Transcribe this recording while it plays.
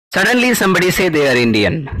Suddenly somebody say they are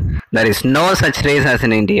Indian. There is no such race as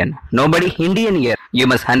an Indian. Nobody Indian here. You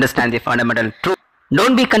must understand the fundamental truth.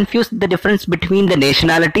 Don't be confused the difference between the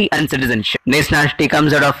nationality and citizenship. Nationality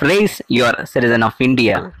comes out of race. You are a citizen of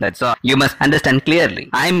India. That's all. You must understand clearly.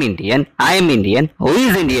 I am Indian. Who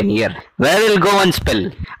is Indian here? Where will go and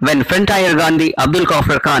spell? When Frontier Gandhi Abdul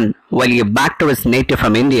Ghaffar Khan, while he back to his native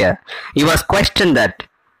from India, he was questioned that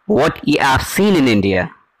what he have seen in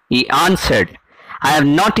India. He answered, I have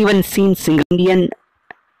not even seen single Indian.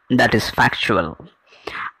 That is factual.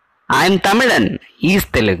 I am Tamilan. He is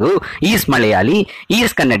Telugu. He is Malayali. He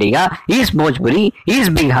is Kannadiga. He is Bhojpuri. He is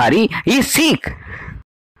Bihari. He is Sikh.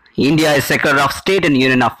 India is secular of state and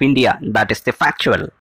union of India. That is the factual.